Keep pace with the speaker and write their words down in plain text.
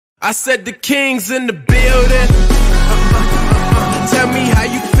I said the king's in the building. Tell me how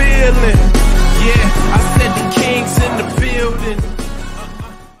you feeling. Yeah, I said the king's in the building.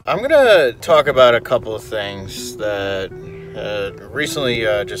 I'm gonna talk about a couple of things that recently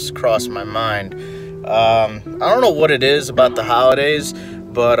just crossed my mind. I don't know what it is about the holidays,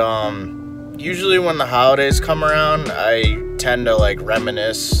 but usually when the holidays come around, I tend to like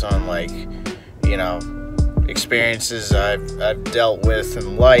reminisce on experiences I've dealt with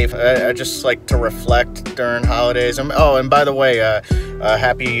in life. I just like to reflect during holidays. And by the way,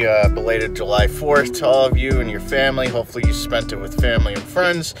 happy belated July 4th to all of you and your family. Hopefully you spent it with family and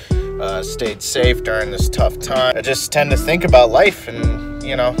friends, stayed safe during this tough time. I just tend to think about life and,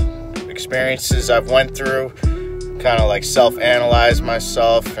 experiences I've went through, kind of like self-analyze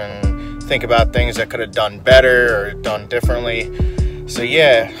myself and think about things I could have done better or done differently. So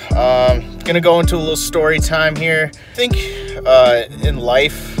yeah, gonna go into a little story time here. I think in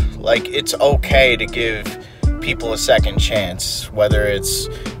life, it's okay to give people a second chance, whether it's,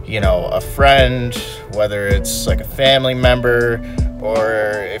 a friend, whether it's like a family member,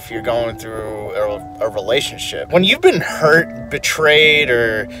 or if you're going through a relationship. When you've been hurt, betrayed,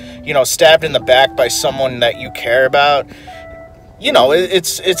 or, stabbed in the back by someone that you care about,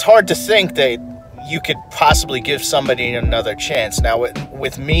 it's hard to think that you could possibly give somebody another chance. Now,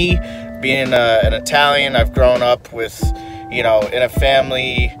 with me being an Italian, I've grown up with, in a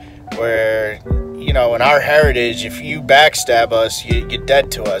family where, in our heritage, if you backstab us, you're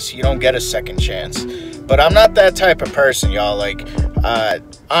dead to us. You don't get a second chance. But I'm not that type of person, y'all. I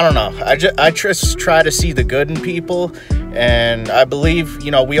don't know. I just try to see the good in people, and I believe,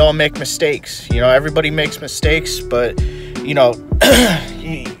 we all make mistakes. Everybody makes mistakes, but,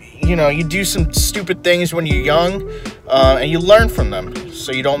 you do some stupid things when you're young, and you learn from them,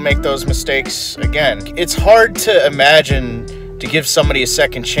 so you don't make those mistakes again. It's hard to imagine to give somebody a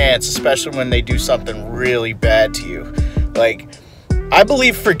second chance, especially when they do something really bad to you. I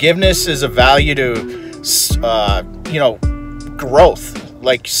believe forgiveness is a value to, growth,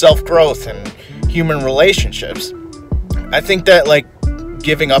 like self-growth and human relationships. I think that,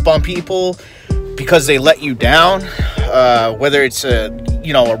 giving up on people because they let you down, whether it's a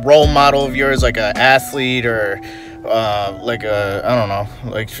role model of yours, like an athlete or a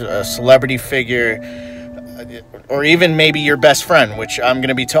celebrity figure, or even maybe your best friend, which I'm going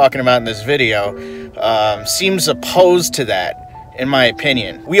to be talking about in this video, seems opposed to that, in my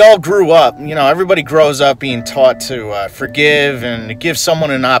opinion. We all grew up, everybody grows up being taught to forgive and to give someone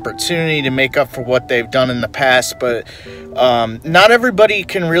an opportunity to make up for what they've done in the past, but not everybody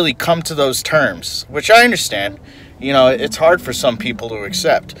can really come to those terms, which I understand. It's hard for some people to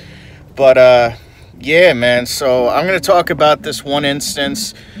accept. But, yeah, man, so I'm going to talk about this one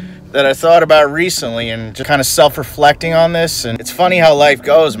instance that I thought about recently and just kind of self-reflecting on this. And it's funny how life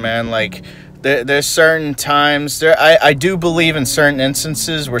goes, man. There's certain times, I do believe in certain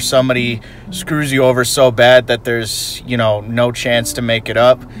instances where somebody screws you over so bad that there's, no chance to make it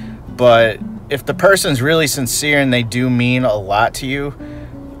up. But if the person's really sincere and they do mean a lot to you,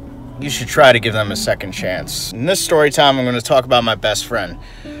 you should try to give them a second chance. In this story time, I'm going to talk about my best friend.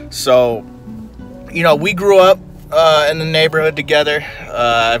 So, we grew up in the neighborhood together.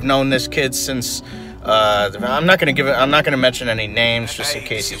 I've known this kid since, I'm not going to mention any names just in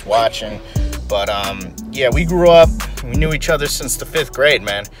case he's watching. But, yeah, we grew up, we knew each other since the 5th grade,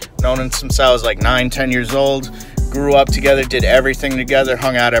 man. Known him since I was 9, 10 years old. Grew up together, did everything together,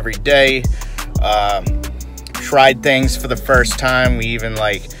 hung out every day. Tried things for the first time. We even,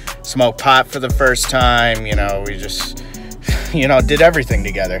 smoked pot for the first time. We just, did everything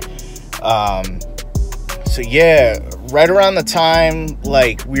together. So, yeah, right around the time,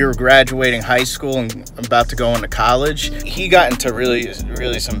 we were graduating high school and about to go into college, he got into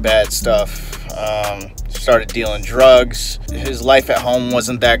really some bad stuff. Started dealing drugs. His life at home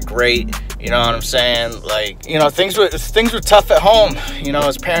wasn't that great. You know what I'm saying? Things were tough at home.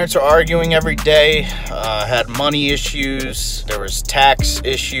 His parents were arguing every day, had money issues. There was tax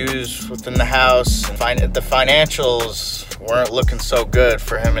issues within the house. The financials weren't looking so good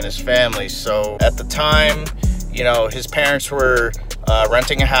for him and his family. So at the time, his parents were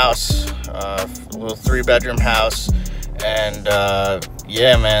renting a house, a little 3-bedroom house. And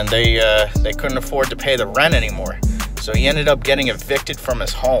yeah, man, they couldn't afford to pay the rent anymore. So he ended up getting evicted from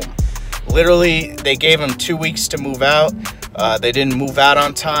his home. Literally, they gave him 2 weeks to move out. They didn't move out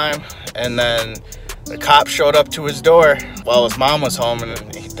on time. And then the cops showed up to his door while his mom was home, and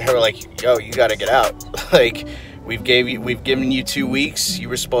they were like, yo, you gotta get out. We've given you 2 weeks. You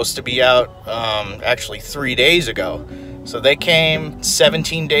were supposed to be out actually 3 days ago. So they came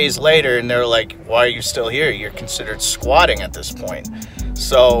 17 days later, and they were like, why are you still here? You're considered squatting at this point.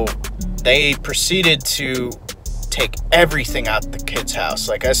 So they proceeded to take everything out the kid's house.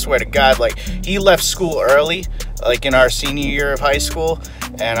 Like, I swear to God, like, he left school early, like in our senior year of high school,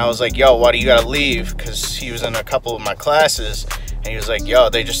 and I was like, yo, why do you gotta leave? Because he was in a couple of my classes, and he was like, yo,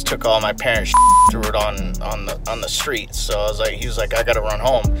 they just took all my parents' threw it on the street. So I was like, he was like, I gotta run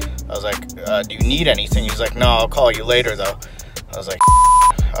home. I was like, do you need anything? He was like, no, I'll call you later though. I was like,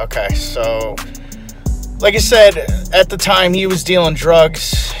 okay. So like I said, at the time he was dealing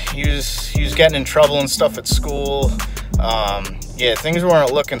drugs. He was getting in trouble and stuff at school. Yeah, things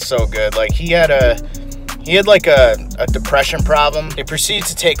weren't looking so good. Like, he had like a depression problem. They proceeded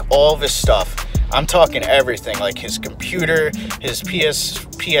to take all of his stuff. I'm talking everything, like his computer, his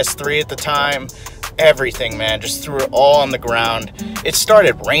PS3 at the time, everything, man. Just threw it all on the ground. It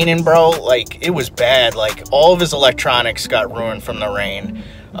started raining, bro. Like, it was bad. Like, all of his electronics got ruined from the rain.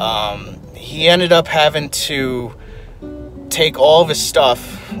 He ended up having to take all of his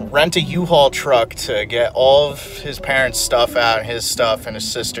stuff, rent a U-Haul truck to get all of his parents' stuff out, his stuff and his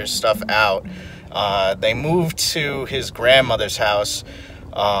sister's stuff out. They moved to his grandmother's house,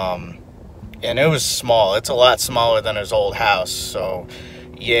 and it was small. It's a lot smaller than his old house. So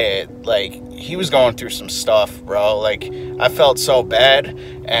yeah, like, he was going through some stuff, bro. Like, I felt so bad,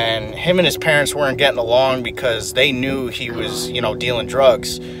 and him and his parents weren't getting along because they knew he was, you know, dealing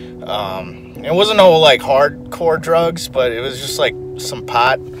drugs. It wasn't no like hardcore drugs, but it was just like some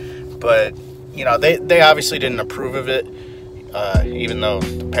pot. But you know, they obviously didn't approve of it, even though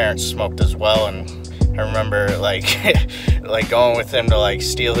the parents smoked as well. And I remember like like going with him to like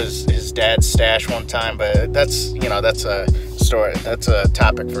steal his dad's stash one time. But that's, you know, that's a story, that's a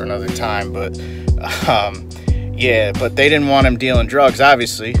topic for another time. But yeah, but they didn't want him dealing drugs,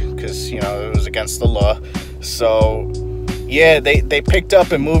 obviously, because, you know, it was against the law. So yeah, they picked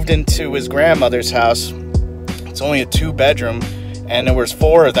up and moved into his grandmother's house. It's only a 2-bedroom, and there was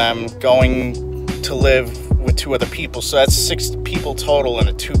 4 of them going to live with 2 other people. So that's 6 people total in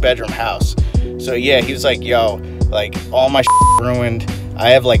a 2-bedroom house. So yeah, he was like, yo, like, all my ruined.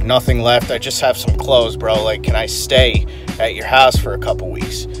 I have like nothing left. I just have some clothes, bro. Like, can I stay at your house for a couple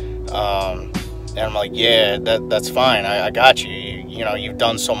weeks? And I'm like, yeah, that's fine. I got you. You know, you've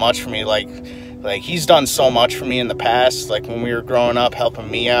done so much for me. Like, he's done so much for me in the past, like when we were growing up,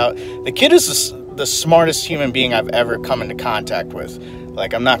 helping me out. The kid is the smartest human being I've ever come into contact with.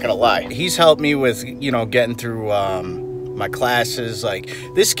 Like, I'm not gonna lie. He's helped me with, you know, getting through my classes. Like,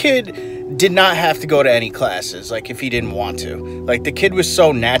 this kid did not have to go to any classes, like, if he didn't want to. Like, the kid was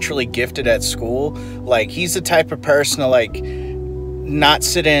so naturally gifted at school. Like, he's the type of person to, like, not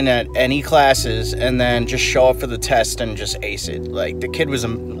sit in at any classes and then just show up for the test and just ace it. Like, the kid was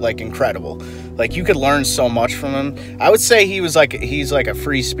like incredible. Like, you could learn so much from him. I would say he's like a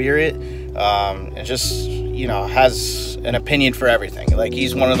free spirit, and just, you know, has an opinion for everything. Like,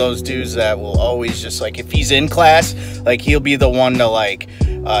 he's one of those dudes that will always just, like, if he's in class, like, he'll be the one to like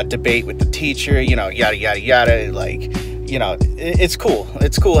debate with the teacher, you know, yada yada yada. Like, you know, it's cool.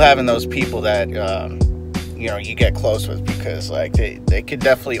 It's cool having those people that you know, you get close with, because like they could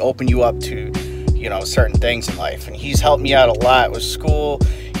definitely open you up to, you know, certain things in life. And he's helped me out a lot with school.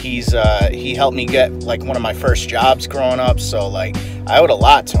 He helped me get like one of my first jobs growing up, so like I owed a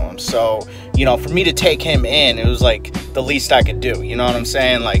lot to him. So, you know, for me to take him in, it was like the least I could do, you know what I'm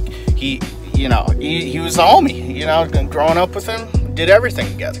saying? Like, he, you know, he was the homie, you know, growing up with him, did everything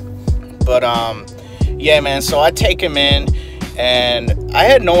together. But yeah, man, so I take him in. And I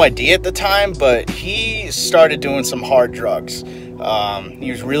had no idea at the time, but he started doing some hard drugs.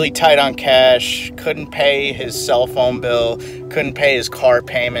 He was really tight on cash, couldn't pay his cell phone bill, couldn't pay his car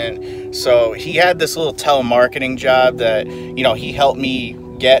payment. So he had this little telemarketing job that, you know, he helped me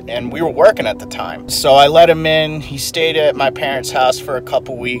get, and we were working at the time. So I let him in. He stayed at my parents' house for a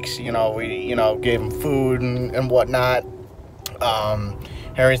couple weeks. You know, we, you know, gave him food and whatnot.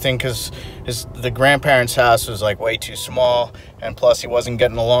 Everything, because the grandparents' house was like way too small, and plus he wasn't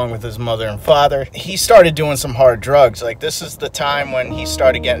getting along with his mother and father. He started doing some hard drugs. Like, this is the time when he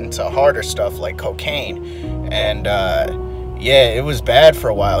started getting into harder stuff like cocaine, and yeah, it was bad for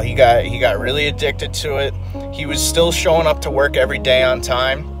a while. He got really addicted to it. He was still showing up to work every day on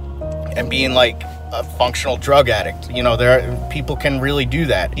time and being like a functional drug addict. You know, people can really do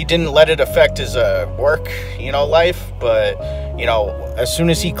that. He didn't let it affect his work, you know, life, but, you know, as soon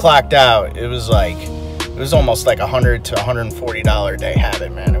as he clocked out, it was almost like $100 to $140 a day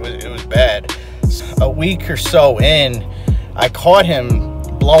habit, man. It was bad. A week or so in, I caught him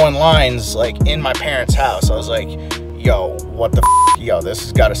blowing lines like in my parents' house. I was like, yo, what the f? Yo, this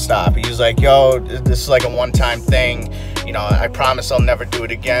has got to stop. He was like, yo, this is like a one-time thing. You know, I promise I'll never do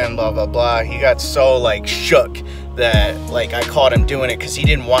it again, blah, blah, blah. He got so, like, shook. that like I caught him doing it because he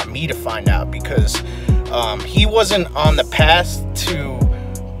didn't want me to find out, because he wasn't on the path to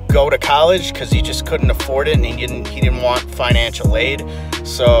go to college because he just couldn't afford it, and he didn't want financial aid.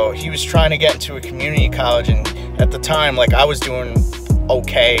 So he was trying to get into a community college, and at the time, like, I was doing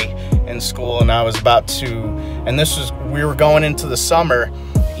okay in school, and I was about to, and we were going into the summer,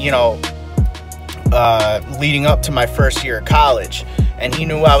 you know, leading up to my first year of college, and he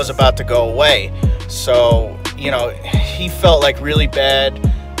knew I was about to go away. So, you know, he felt like really bad,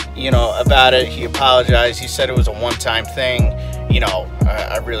 you know, about it. He apologized. He said it was a one-time thing. You know,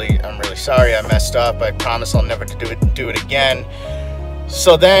 I'm really sorry. I messed up. I promise I'll never do it again.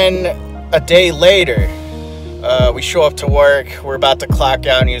 So then a day later, we show up to work. We're about to clock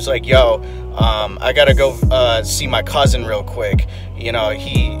out, and he was like, "Yo, I gotta go see my cousin real quick. You know,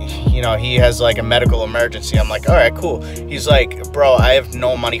 he has like a medical emergency." I'm like, "All right, cool." He's like, "Bro, I have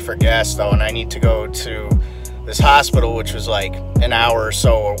no money for gas though, and I need to go to this hospital," which was like an hour or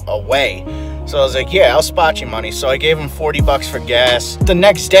so away. So I was like, "Yeah, I'll spot you money." So I gave him 40 bucks for gas. The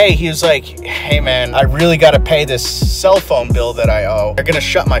next day, he was like, "Hey man, I really got to pay this cell phone bill that I owe. They're gonna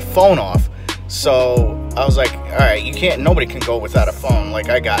shut my phone off." So I was like, "All right, nobody can go without a phone. Like,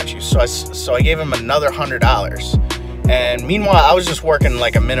 I got you." So I gave him another $100. And meanwhile, I was just working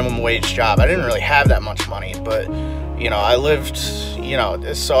like a minimum wage job. I didn't really have that much money, but you know, I lived, you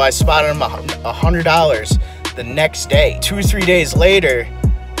know, so I spotted him $100 the next day. 2 or 3 days later,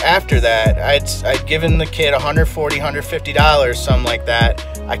 after that, I'd given the kid $140, $150, something like that.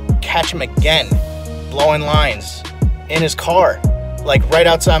 I catch him again, blowing lines in his car, like right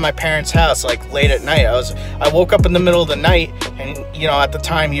outside my parents' house, like late at night. I woke up in the middle of the night, and you know, at the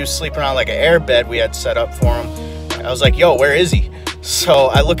time he was sleeping on like an air bed we had set up for him. I was like, "Yo, where is he?" So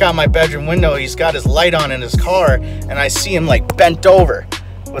I look out my bedroom window. He's got his light on in his car, and I see him like bent over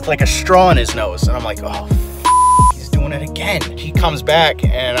with like a straw in his nose, and I'm like, "Oh, he's doing it again." He comes back,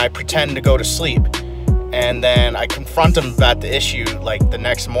 and I pretend to go to sleep, and then I confront him about the issue like the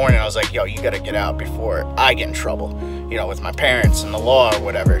next morning. I was like, "Yo, you gotta get out before I get in trouble, you know, with my parents and the law or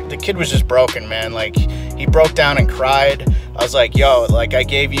whatever." The kid was just broken, man. Like, he broke down and cried. I was like, "Yo, like, I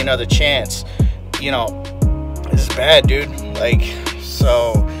gave you another chance, you know, this is bad, dude." Like,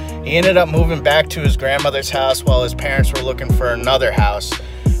 so he ended up moving back to his grandmother's house while his parents were looking for another house.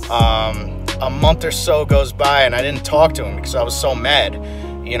 A month or so goes by, and I didn't talk to him because I was so mad.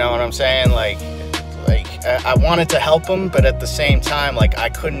 You know what I'm saying? Like I wanted to help him, but at the same time, like, I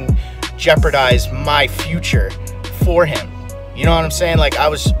couldn't jeopardize my future for him. You know what I'm saying? Like, I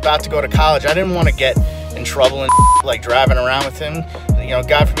was about to go to college. I didn't want to get in trouble and like driving around with him. You know,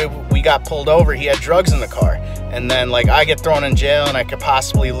 God forbid we got pulled over, he had drugs in the car, and then like I get thrown in jail, and I could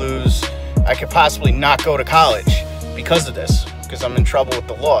possibly not go to college because of this, because I'm in trouble with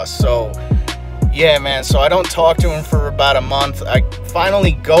the law. So yeah, man, so I don't talk to him for about a month. I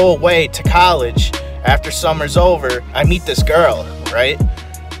finally go away to college after summer's over. I meet this girl, right?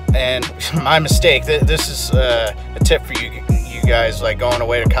 And my mistake, this is a tip for you guys, like, going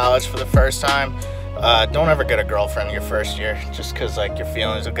away to college for the first time. Don't ever get a girlfriend your first year, just because like your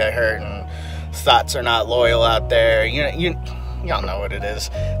feelings will get hurt and thoughts are not loyal out there. Y'all know what it is.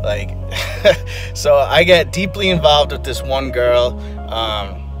 Like, so I get deeply involved with this one girl.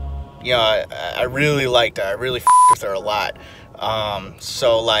 You know, I really liked her. I really f***ed with her a lot.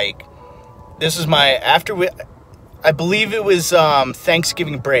 So like, this is I believe it was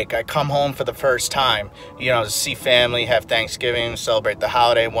Thanksgiving break. I come home for the first time, you know, to see family, have Thanksgiving, celebrate the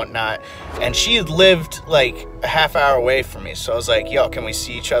holiday and whatnot. And she had lived like a half hour away from me. So I was like, "Yo, can we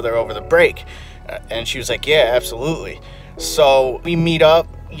see each other over the break?" And she was like, "Yeah, absolutely." So we meet up,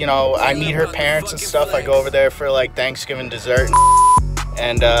 you know, I meet her parents and stuff. I go over there for like Thanksgiving dessert.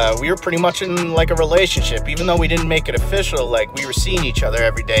 And we were pretty much in like a relationship, even though we didn't make it official. Like, we were seeing each other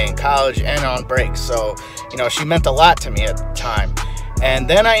every day in college and on break. So, you know, she meant a lot to me at the time. And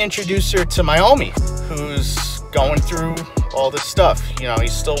then I introduced her to my homie, who's going through all this stuff. You know,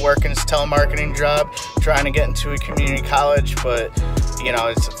 he's still working his telemarketing job, trying to get into a community college, but, you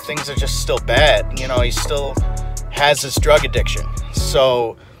know, things are just still bad. You know, he still has this drug addiction.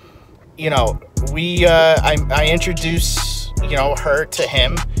 So, you know, I introduced, you know, her to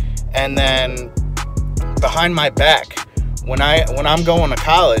him, and then behind my back, when I'm going to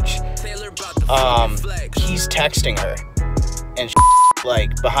college, he's texting her and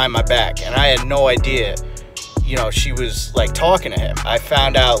like behind my back, and I had no idea, you know, she was like talking to him. I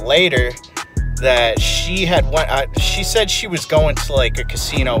found out later that she said she was going to like a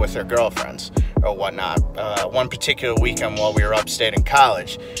casino with her girlfriends or whatnot, one particular weekend while we were upstate in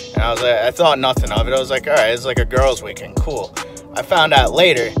college. And I thought nothing of it. I was like, all right, it's like a girls' weekend, cool. I found out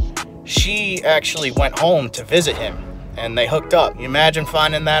later she actually went home to visit him and they hooked up. You imagine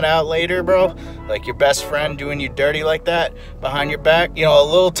finding that out later, bro? Like your best friend doing you dirty like that behind your back. You know, a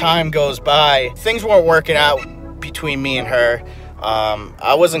little time goes by. Things weren't working out between me and her.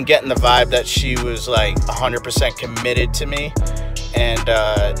 I wasn't getting the vibe that she was like 100% committed to me.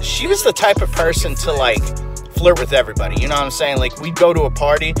 And she was the type of person to like flirt with everybody, you know what I'm saying? Like we'd go to a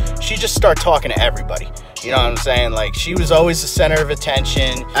party, she'd just start talking to everybody, you know what I'm saying? Like she was always the center of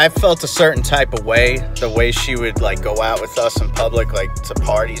attention. I felt a certain type of way, the way she would like go out with us in public, like to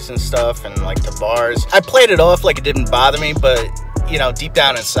parties and stuff and like to bars. I played it off like it didn't bother me, but you know, deep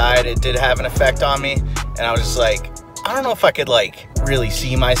down inside it did have an effect on me. And I was just like, I don't know if I could like really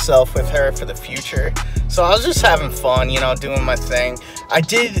see myself with her for the future. So I was just having fun, you know, doing my thing. I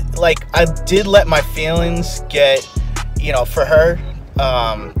did let my feelings get, you know, for her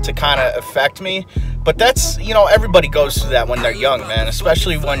to kind of affect me. But that's, you know, everybody goes through that when they're young, man,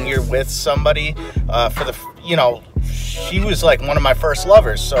 especially when you're with somebody for the, you know, she was like one of my first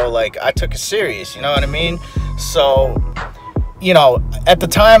lovers. So like I took it serious, you know what I mean? So, you know, at the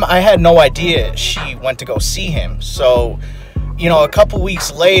time I had no idea she went to go see him. So, you know, a couple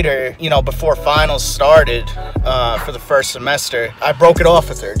weeks later, you know, before finals started for the first semester, I broke it off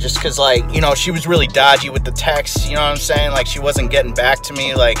with her just because, like, you know, she was really dodgy with the texts, you know what I'm saying? Like, she wasn't getting back to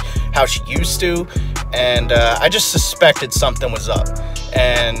me like how she used to. And I just suspected something was up.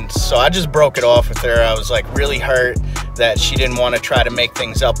 And so I just broke it off with her. I was, like, really hurt that she didn't want to try to make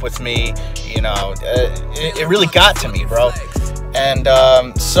things up with me. You know, it really got to me, bro. And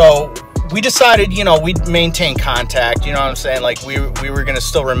so we decided, you know, we'd maintain contact, you know what I'm saying? Like, we were going to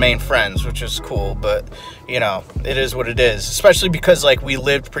still remain friends, which is cool, but, you know, it is what it is. Especially because, like, we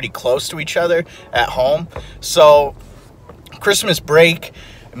lived pretty close to each other at home. So, Christmas break,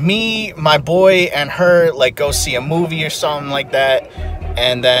 me, my boy, and her, like, go see a movie or something like that.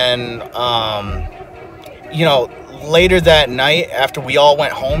 And then, you know, later that night, after we all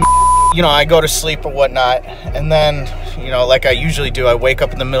went home, you know, I go to sleep or whatnot, and then, you know, like I usually do, I wake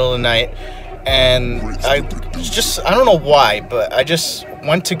up in the middle of the night, and I don't know why, but I just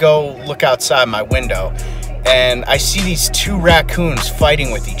went to go look outside my window, and I see these two raccoons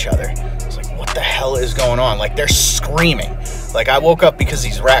fighting with each other. I was like, what the hell is going on? Like, they're screaming. Like, I woke up because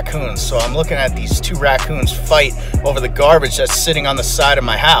these raccoons, so I'm looking at these two raccoons fight over the garbage that's sitting on the side of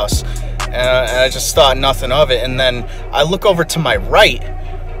my house, and I just thought nothing of it. And then I look over to my right,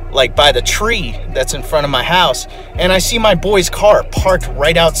 like by the tree that's in front of my house, and I see my boy's car parked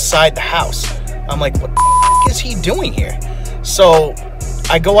right outside the house. I'm like, what the f is he doing here? So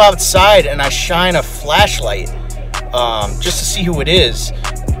I go outside and I shine a flashlight just to see who it is,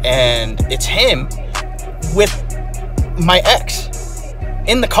 and it's him with my ex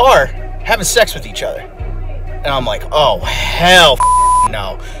in the car having sex with each other. And I'm like, oh hell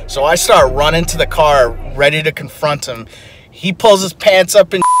no. So I start running to the car ready to confront him. He pulls his pants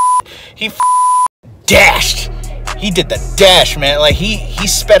up and he dashed. He did the dash, man. Like he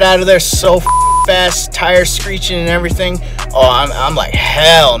sped out of there so fast, tires screeching and everything. Oh, I'm like,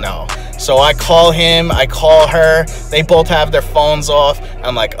 hell no. So I call him, I call her. They both have their phones off.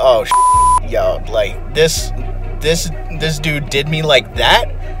 I'm like, oh, yo, like this dude did me like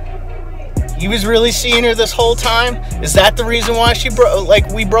that? He was really seeing her this whole time? Is that the reason why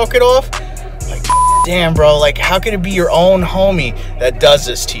we broke it off? Like, damn, bro, like, how could it be your own homie that does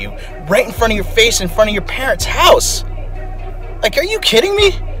this to you? Right in front of your face, in front of your parents' house. Like, are you kidding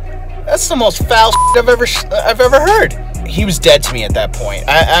me? That's the most foul I've ever heard. He was dead to me at that point.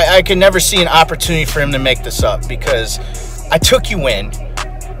 I could never see an opportunity for him to make this up, because I took you in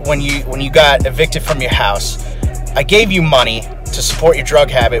when you got evicted from your house. I gave you money to support your drug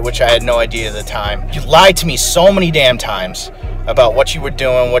habit, which I had no idea at the time. You lied to me so many damn times about what you were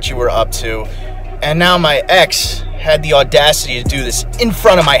doing, what you were up to. And now my ex had the audacity to do this in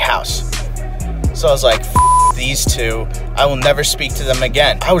front of my house. So I was like, F these two. I will never speak to them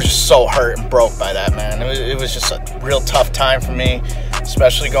again. I was just so hurt and broke by that, man. It was just a real tough time for me,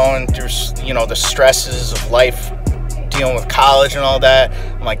 especially going through, you know, the stresses of life, dealing with college and all that.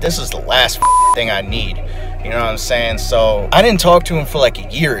 I'm like, this is the last thing I need. You know what I'm saying? So I didn't talk to him for like a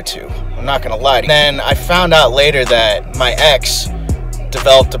year or two. I'm not gonna lie to you. Then I found out later that my ex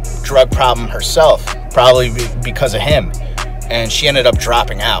developed a drug problem herself, probably because of him. And she ended up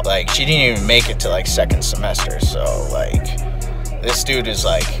dropping out. Like, she didn't even make it to like second semester. So like, this dude is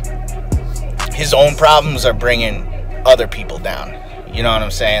like, his own problems are bringing other people down. You know what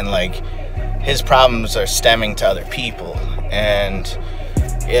I'm saying? Like, his problems are stemming to other people. And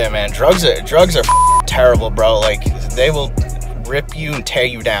yeah, man, drugs are terrible, bro. Like, they will rip you and tear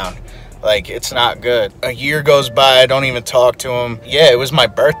you down. Like, it's not good. A year goes by, I don't even talk to him. Yeah, it was my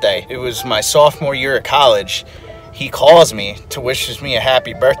birthday. It was my sophomore year of college. He calls me to wishes me a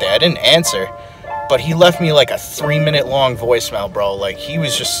happy birthday. I didn't answer, but he left me like a 3-minute long voicemail, bro. Like, he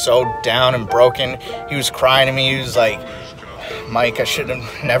was just so down and broken. He was crying to me. He was like, Mike, I should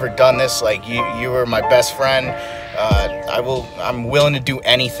have never done this. Like, you were my best friend. I'm willing to do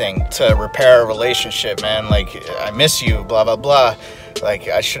anything to repair a relationship, man. Like, I miss you, blah, blah, blah. Like,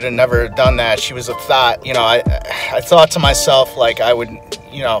 I should have never done that. She was a thought. You know, I thought to myself, like, I would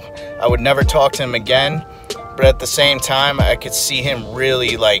never talk to him again. But at the same time, I could see him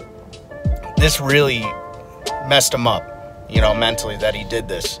really, like, this really messed him up, you know, mentally, that he did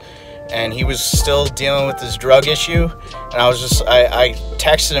this. And he was still dealing with this drug issue. And I was just, I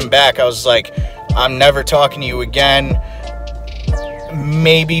texted him back. I was like, I'm never talking to you again.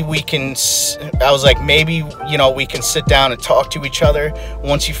 Maybe we can, I was like, maybe, you know, we can sit down and talk to each other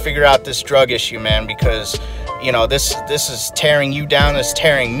once you figure out this drug issue, man, because, you know, this is tearing you down, it's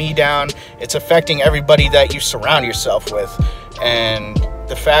tearing me down, it's affecting everybody that you surround yourself with. And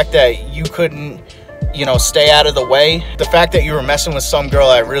the fact that you couldn't, you know, stay out of the way, the fact that you were messing with some girl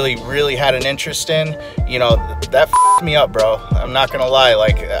I really had an interest in, you know, that f***ed me up, bro. I'm not gonna lie.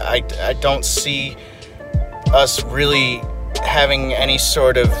 Like, I don't see us really having any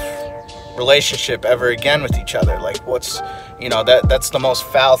sort of relationship ever again with each other. Like, what's, you know, that's the most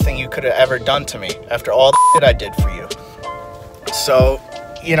foul thing you could have ever done to me after all the shit I did for you. So,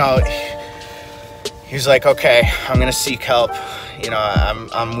 you know, he was like, okay, I'm gonna seek help. You know,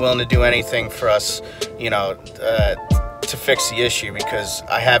 I'm willing to do anything for us, you know, to fix the issue, because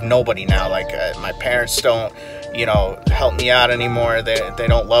I have nobody now. Like, my parents don't, you know, help me out anymore. They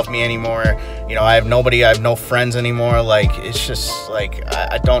don't love me anymore. You know, I have nobody. I have no friends anymore. Like, it's just like,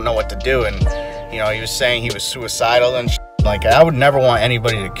 I don't know what to do. And, you know, he was saying he was suicidal and shit. Like, I would never want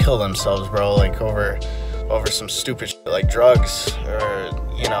anybody to kill themselves, bro, like over some stupid shit like drugs or,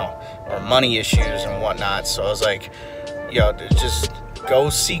 you know, or money issues and whatnot. So I was like, yo, just go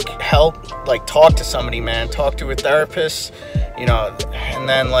seek help, like, talk to somebody, man, talk to a therapist, you know. And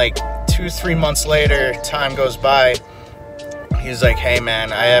then, like, 2-3 months later, time goes by, he's like, hey,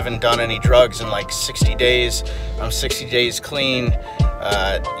 man, I haven't done any drugs in like 60 days, I'm 60 days clean.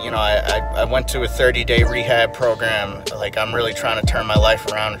 You know, I went to a 30-day rehab program. Like, I'm really trying to turn my life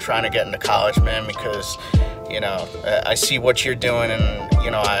around and trying to get into college, man, because, you know, I see what you're doing, and,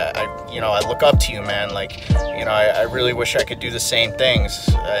 you know, I look up to you, man. Like, you know, I really wish I could do the same things.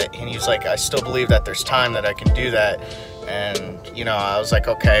 And he's like, I still believe that there's time that I can do that. And, you know, I was like,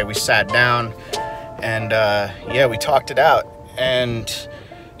 okay. We sat down, and yeah, we talked it out. And,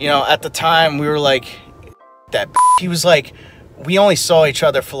 you know, at the time, we were like, that. He was like, we only saw each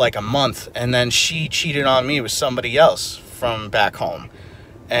other for like a month, and then she cheated on me with somebody else from back home.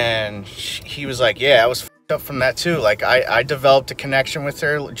 And he was like, yeah, I was f***ed up from that too. Like, I developed a connection with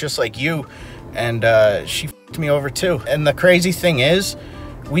her just like you, and she f***ed me over too. And the crazy thing is,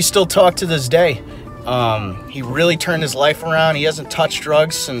 we still talk to this day. He really turned his life around. He hasn't touched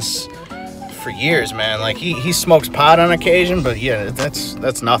drugs for years, man. Like, he smokes pot on occasion, but yeah,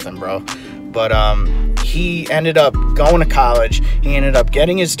 that's nothing, bro. But he ended up going to college. He ended up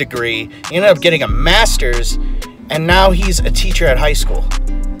getting his degree. He ended up getting a master's, and now he's a teacher at high school.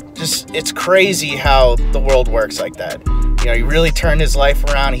 Just, it's crazy how the world works like that. You know, he really turned his life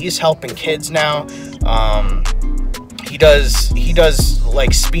around. He's helping kids now. He does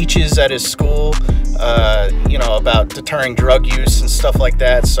like speeches at his school, you know, about deterring drug use and stuff like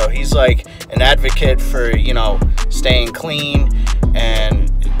that. So he's like an advocate for, you know, staying clean. And,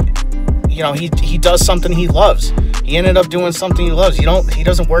 you know, he does something he loves. He ended up doing something he loves. He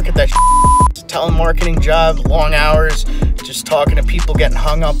doesn't work at that telemarketing job, long hours, just talking to people, getting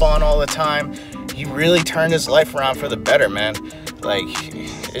hung up on all the time. He really turned his life around for the better, man. Like,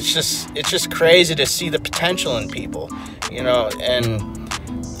 it's just crazy to see the potential in people, you know. And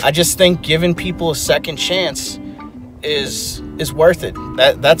I just think giving people a second chance is worth it.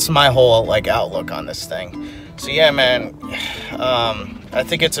 That's my whole, like, outlook on this thing. So yeah, man, I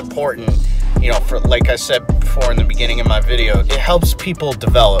think it's important, you know, for, like I said before in the beginning of my video, it helps people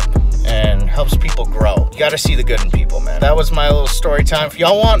develop and helps people grow. You gotta see the good in people, man. That was my little story time. If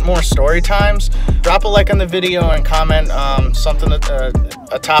y'all want more story times, drop a like on the video and comment something that,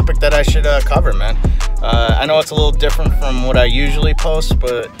 a topic that I should cover, man. I know it's a little different from what I usually post,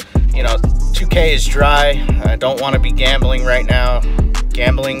 but, you know, 2K is dry. I don't want to be gambling right now.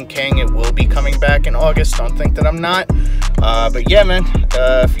 Gambling King, it will be coming back in August. Don't think that I'm not. But yeah, man,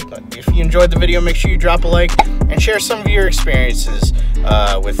 if you enjoyed the video, make sure you drop a like and share some of your experiences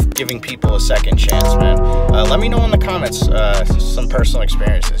with giving people a second chance, man. Let me know in the comments some personal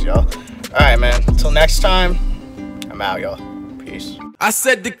experiences, y'all. Alright, man. Until next time, I'm out, y'all. Peace. I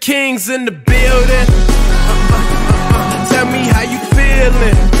said the king's in the building. Tell me how you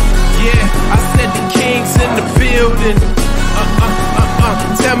feeling. Yeah, I said the king's in the building.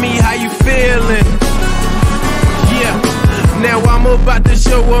 Tell me how you feeling. Yeah. Now I'm about to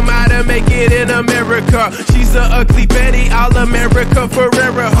show them how to make it in America. She's a ugly Betty, all America,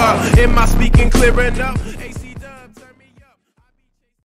 Ferrera her. Am I speaking clear enough?